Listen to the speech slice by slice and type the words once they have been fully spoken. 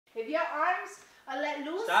If your arms are let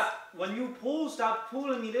loose. Stop. When you pull, stop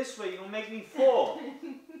pulling me this way. You're going to make me fall.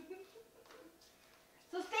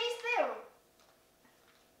 So stay still.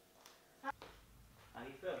 How do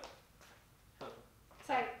you feel?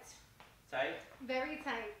 Tight. Tight? Very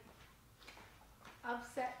tight.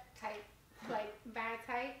 Upset tight. Like bad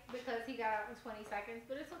tight because he got out in 20 seconds,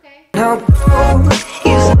 but it's okay.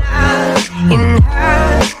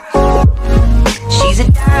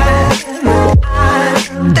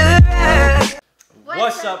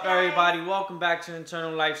 What's up, everybody? Welcome back to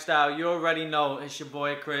Internal Lifestyle. You already know it's your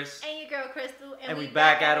boy Chris. And your girl Crystal. And we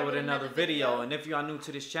back at it with another video. And if you are new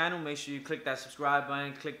to this channel, make sure you click that subscribe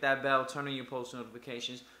button, click that bell, turn on your post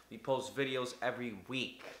notifications. We post videos every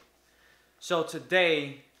week. So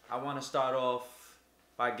today, I want to start off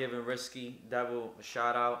by giving Risky Devil a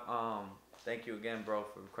shout out. Thank you again, bro,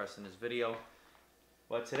 for requesting this video.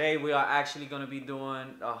 But today we are actually going to be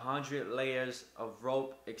doing 100 layers of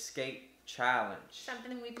rope escape challenge.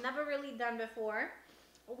 Something we've never really done before.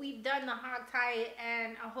 We've done the hog tie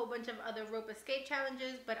and a whole bunch of other rope escape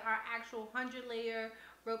challenges, but our actual 100-layer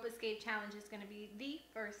rope escape challenge is going to be the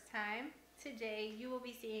first time. Today you will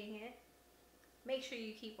be seeing it. Make sure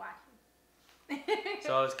you keep watching.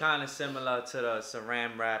 So it's kind of similar to the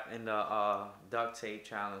saran wrap and the duct tape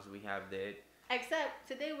challenge we have did. Except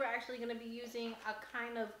today we're actually going to be using a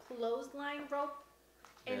kind of clothesline rope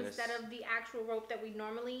instead of the actual rope that we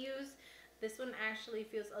normally use. This one actually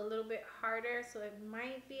feels a little bit harder, so it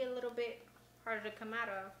might be a little bit harder to come out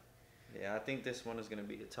of. Yeah, I think this one is going to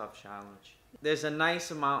be a tough challenge. There's a nice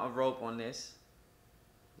amount of rope on this,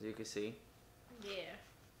 as you can see. Yeah.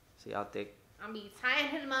 See how thick? I'll be tying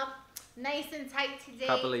him up nice and tight today.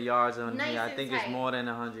 Couple of yards on nice me. I think it's more than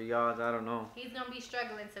 100 yards. I don't know. He's going to be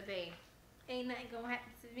struggling today. Ain't nothing going to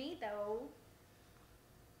happen to me, though.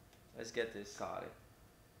 Let's get this started.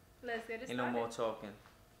 Let's get it started. Ain't no more talking.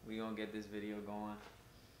 We gonna get this video going.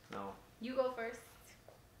 No. You go first.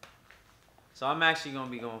 So I'm actually gonna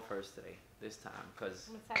be going first today, this time, because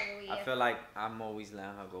I feel like I'm always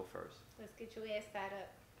letting her go first. Let's get your ass tied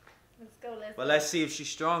up. Let's go, But let's see if she's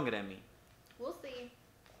stronger than me. We'll see.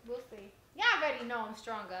 We'll see. Y'all already know I'm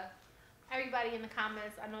stronger. Everybody in the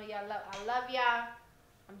comments, I know y'all I love y'all.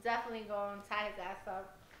 I'm definitely gonna tie his ass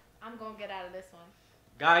up. I'm gonna get out of this one.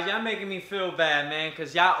 Guys, y'all making me feel bad, man,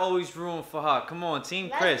 because y'all always room for her. Come on,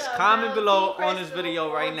 Team Chris. Comment below on this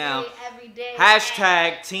video right now.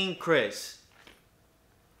 Hashtag Team Chris.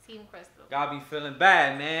 Team Crystal. Y'all be feeling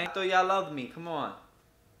bad, man. I thought y'all loved me. Come on.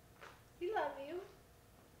 We love you.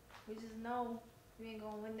 We just know we ain't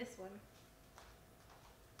going to win this one.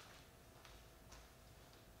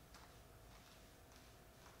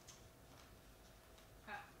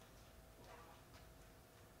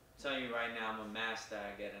 I'm telling you right now, I'm a master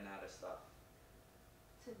at getting out of stuff.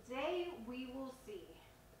 Today we will see.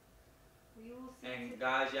 We will see. And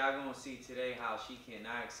guys, y'all gonna see today how she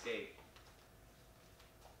cannot escape.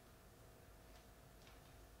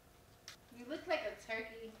 You look like a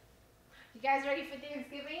turkey. You guys ready for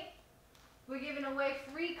Thanksgiving? We're giving away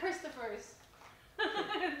 3 Christophers.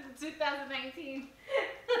 2019.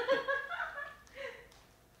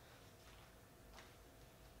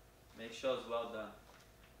 Make sure it's well done.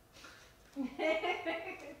 Even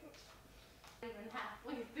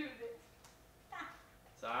halfway through this.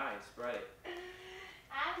 It's alright, spread it.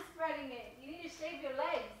 I'm spreading it. You need to shave your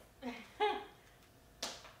legs.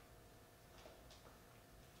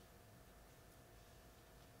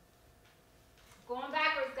 Going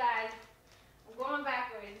backwards, guys. I'm going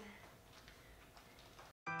backwards.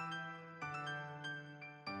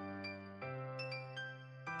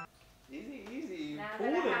 Easy, easy. Now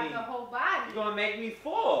that I have the whole body. You're gonna make me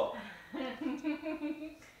fall. Now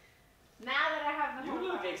that I have the whole body.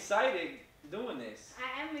 You look excited doing this.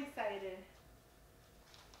 I am excited.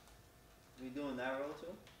 We doing that roll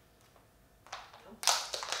too?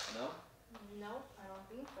 No? Nope, I don't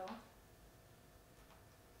think so.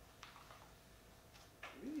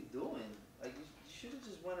 What are you doing? Like, you should have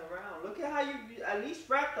just went around. Look at how you at least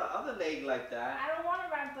wrap the other leg like that. I don't want to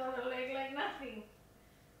wrap the other leg like nothing.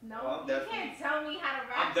 No, well, you can't tell me how to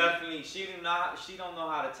wrap. I'm definitely. She don't know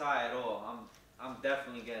how to tie at all. I'm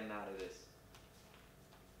definitely getting out of this.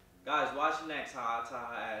 Guys, watch next how I tie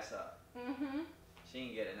her ass up. She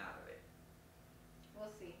ain't getting out of it.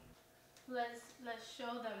 We'll see. Let's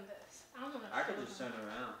show them this. I could just turn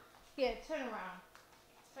around. Yeah, turn around.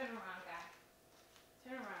 Turn around, guy.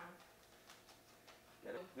 Turn around.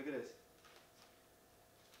 Get it? Look at this.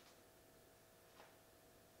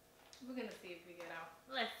 We're gonna see if we get out.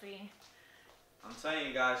 Let's see. I'm telling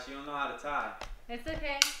you guys, she don't know how to tie. It's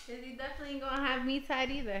okay. He definitely ain't gonna have me tied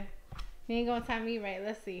either. He ain't gonna tie me right.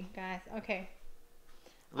 Let's see, guys. Okay.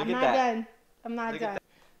 Look I'm at not that. done. I'm not Look at done.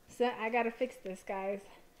 So I gotta fix this, guys.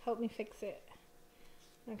 Help me fix it.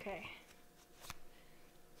 Okay.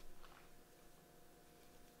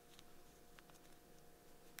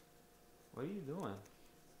 What are you doing?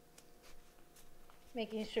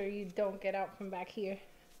 Making sure you don't get out from back here.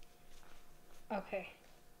 Okay.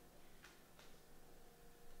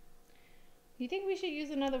 You think we should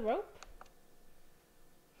use another rope?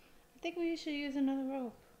 I think we should use another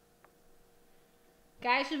rope.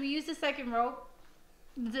 Guys, should we use the second rope?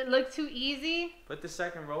 Does it look too easy? Put the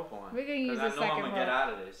second rope on. We're gonna use the Because I know I'm second going to get rope.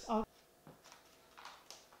 out of this. Oh.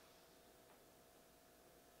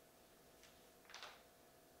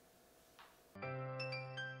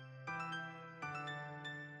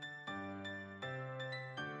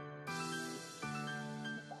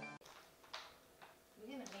 We're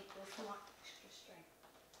gonna make this more extra strength.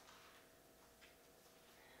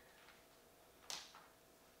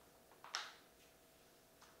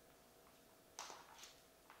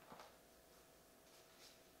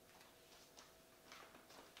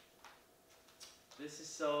 This is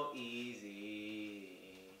so easy.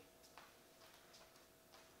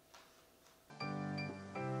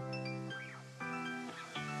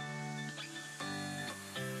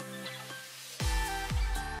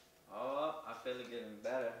 Oh, I feel it getting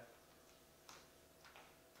better.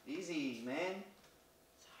 Easy, man.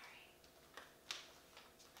 Sorry.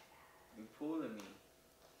 You're pulling me.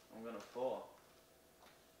 I'm gonna fall.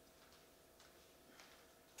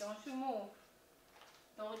 Don't you move.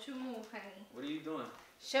 Don't you move, honey. What are you doing?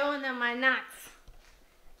 Showing them my knots.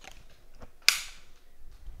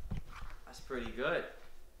 That's pretty good.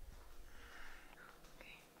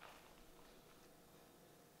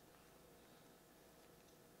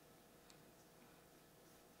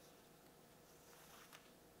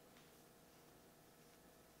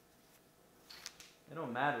 It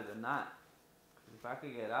don't matter the knot. If I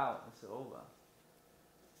could get out, it's over.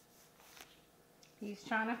 He's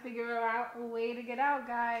trying to figure out a way to get out,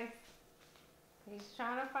 guys. He's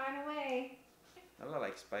trying to find a way. I look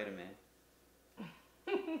like Spider-Man.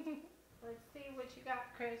 Let's see what you got,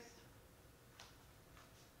 Chris.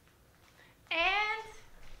 And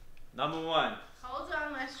Number one. hold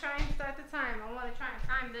on, let's try and start the time. I want to try and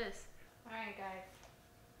time this. All right, guys.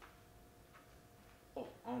 Oh,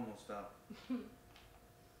 almost up.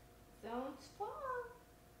 Don't fall.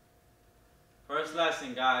 First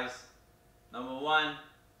lesson, guys. Number one,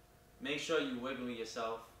 make sure you wiggle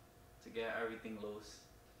yourself to get everything loose.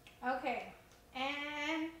 Okay,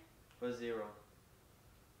 and For 0.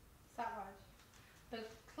 stopwatch. The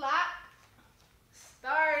clock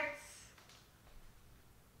starts.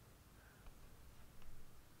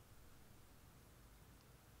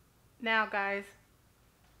 Now, guys.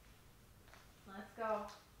 Let's go.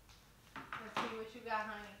 Let's see what you got,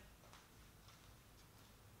 honey.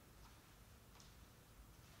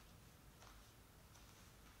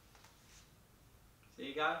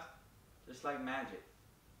 See, guys? Just like magic.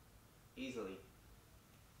 Easily.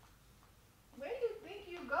 Where do you think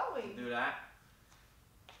you're going? Do that.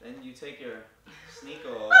 Then you take your sneaker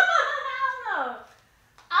off. I don't know.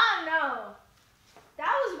 I don't know.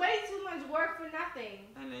 That was way too much work for nothing.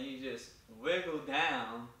 And then you just wiggle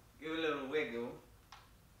down. Give a little wiggle.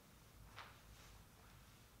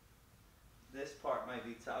 This part might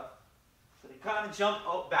be tough. So they kind of jump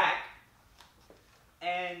up back.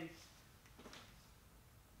 And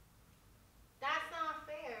That's not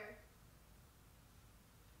fair.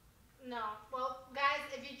 No. Well, guys,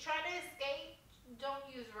 if you try to escape, don't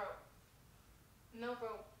use rope. No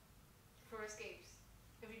rope for escapes.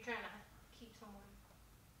 If you're trying to keep someone.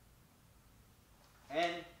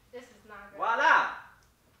 and This is not good. voila!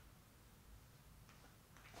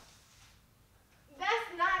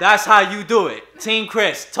 That's not That's good. how you do it. Team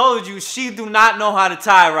Chris. Told you she do not know how to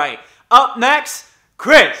tie right. Up next,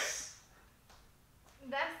 Chris.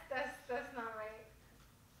 That's not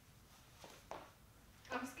right.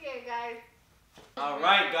 I'm scared, guys.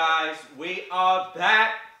 Alright guys, we are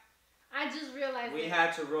back. I just realized We it.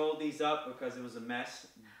 had to roll these up because it was a mess.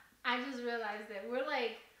 I just realized that we're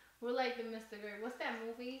like the Mr. Great. What's that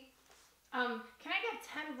movie? Can I get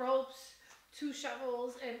 10 ropes, 2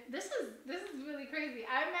 shovels, and this is really crazy.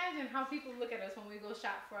 I imagine how people look at us when we go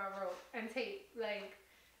shop for our rope and tape. Like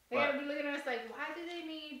they What? gotta be looking at us like, why do they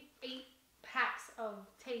need 8 packs of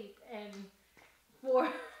tape and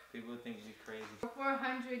People think you're crazy.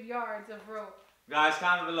 400 yards of rope? Guys,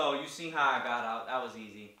 comment below. You see how I got out. That was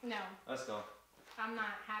easy. No, Let's go. I'm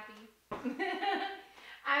not happy.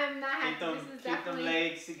 I am not happy. This is Keep them definitely.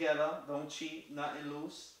 legs together. Don't cheat. Nothing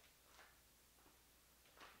loose.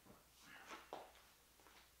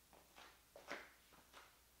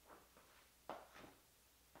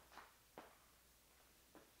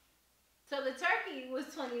 So the turkey was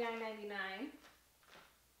 $29.99.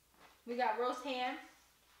 We got roast ham.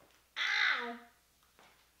 Ah!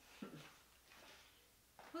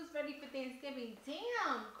 Who's ready for Thanksgiving?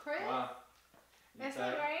 Damn, Chris. Wow. That's it,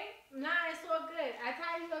 right? Nah, it's all good. I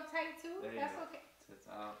tied you up tight too. That's okay. Tits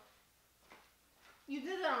out. You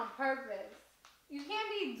did it on purpose. You can't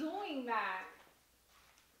be doing that.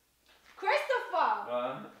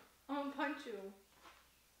 Christopher! I'm gonna punch you.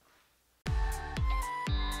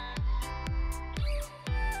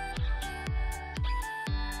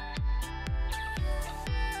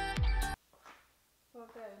 So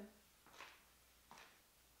good.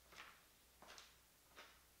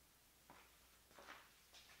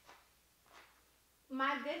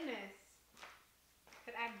 My goodness.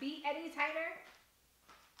 Could I be any tighter?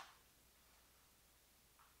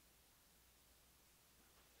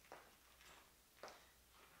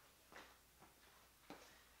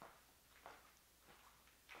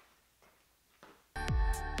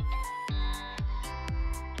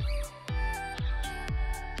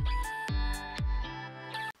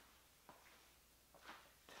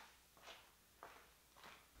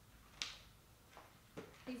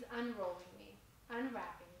 He's unrolling me,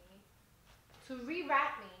 unwrapping me, to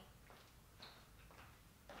rewrap me.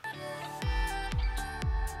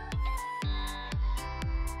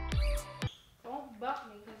 Don't butt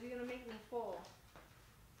me because you're going to make me fall.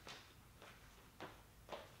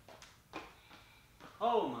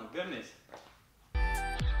 Oh my goodness. How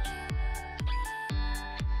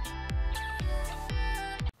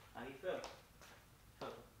you feel?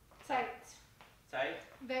 Tight. Tight?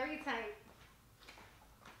 Very tight.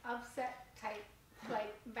 Upset tight.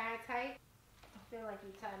 Like bad tight. I feel like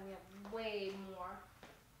you tied me up way more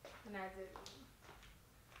than I did.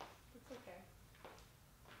 It's okay.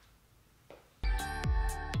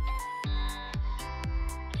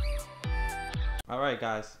 Alright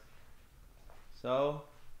guys. So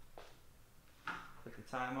put the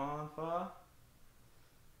time on for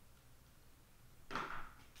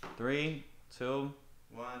 3, 2,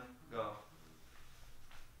 1, go.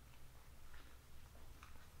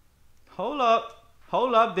 Hold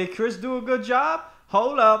up. Did Chris do a good job?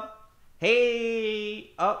 Hold up.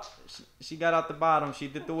 Hey, up. She got out the bottom. She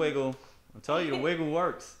did the wiggle. I tell you, the wiggle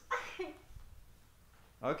works.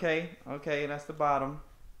 Okay, that's the bottom.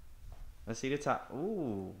 Let's see the top.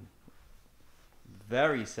 Ooh,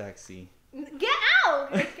 very sexy. Get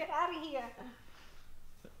out! Get out of here.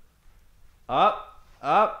 Up.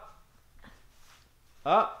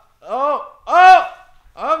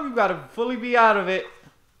 Oh, you gotta fully be out of it.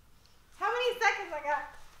 How many seconds I got?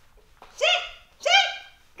 Shit!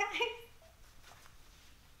 Guys.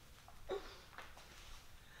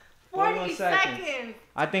 40 seconds.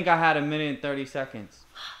 I think I had 1 minute and 30 seconds.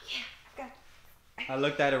 Yeah, got it. I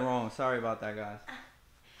looked at it wrong. Sorry about that, guys.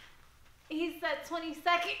 He said 20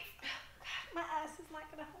 seconds. God, my ass is not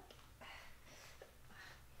gonna help.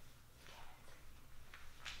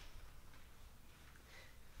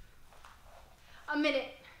 A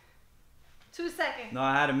minute. 2 seconds. No,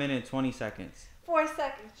 I had 1 minute and 20 seconds. 4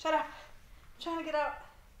 seconds. Shut up. I'm trying to get out.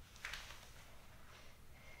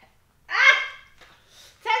 Ah!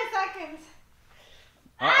 10 seconds.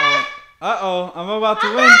 Uh-oh. I'm about to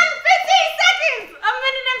I'm win. done. 15 seconds. 1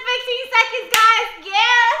 minute and 15 seconds, guys.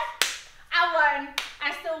 Yeah. I won.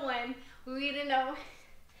 I still won. We didn't know.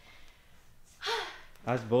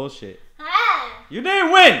 That's bullshit. Ah. You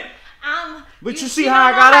didn't win. But you see how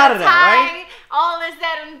I got out of that, right? All this,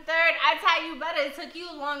 that, and third. I tie you better. It took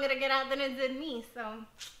you longer to get out than it did me. So.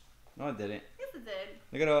 No, it didn't. Yes, it did.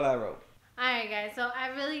 Look at all that rope. Alright guys, so I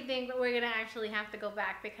really think that we're gonna actually have to go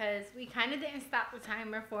back because we kind of didn't stop the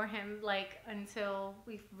timer for him like until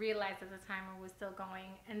we realized that the timer was still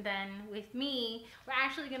going. And then with me, we're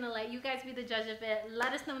actually gonna let you guys be the judge of it.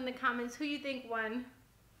 Let us know in the comments who you think won.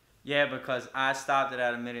 Yeah, because I stopped it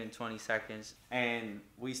at 1 minute and 20 seconds and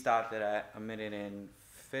we stopped it at 1 minute and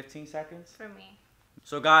 15 seconds. For me.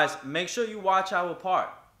 So guys, make sure you watch our part.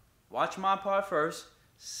 Watch my part first.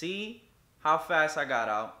 See how fast I got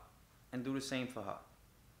out. And do the same for her.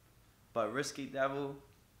 But Risky Devil,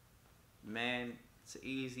 man, it's an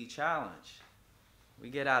easy challenge. We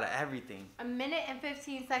get out of everything. 1 minute and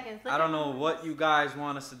 15 seconds. I don't know what you guys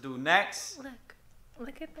want us to do next.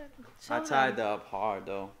 Look at that. I tied that up hard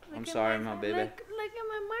though. I'm sorry, my baby. Look at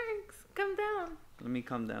my marks. Come down. Let me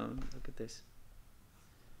come down. Look at this.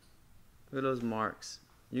 Look at those marks.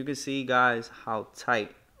 You can see, guys, how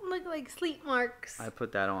tight. Look like sleep marks. I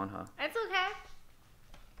put that on her. That's okay.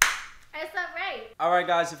 That's not right. Alright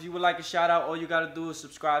guys, if you would like a shout out, all you gotta do is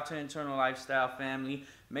subscribe to Internal Lifestyle Family.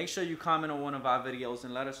 Make sure you comment on one of our videos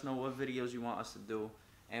and let us know what videos you want us to do.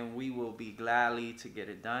 And we will be gladly to get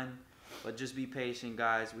it done. But just be patient,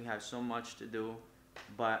 guys. We have so much to do.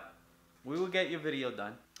 But we will get your video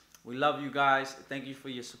done. We love you guys. Thank you for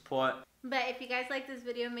your support. But if you guys like this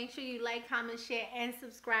video, make sure you like, comment, share, and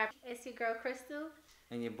subscribe. It's your girl, Crystal.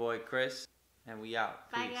 And your boy, Chris. And we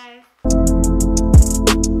out. Bye, Peace.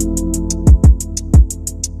 guys.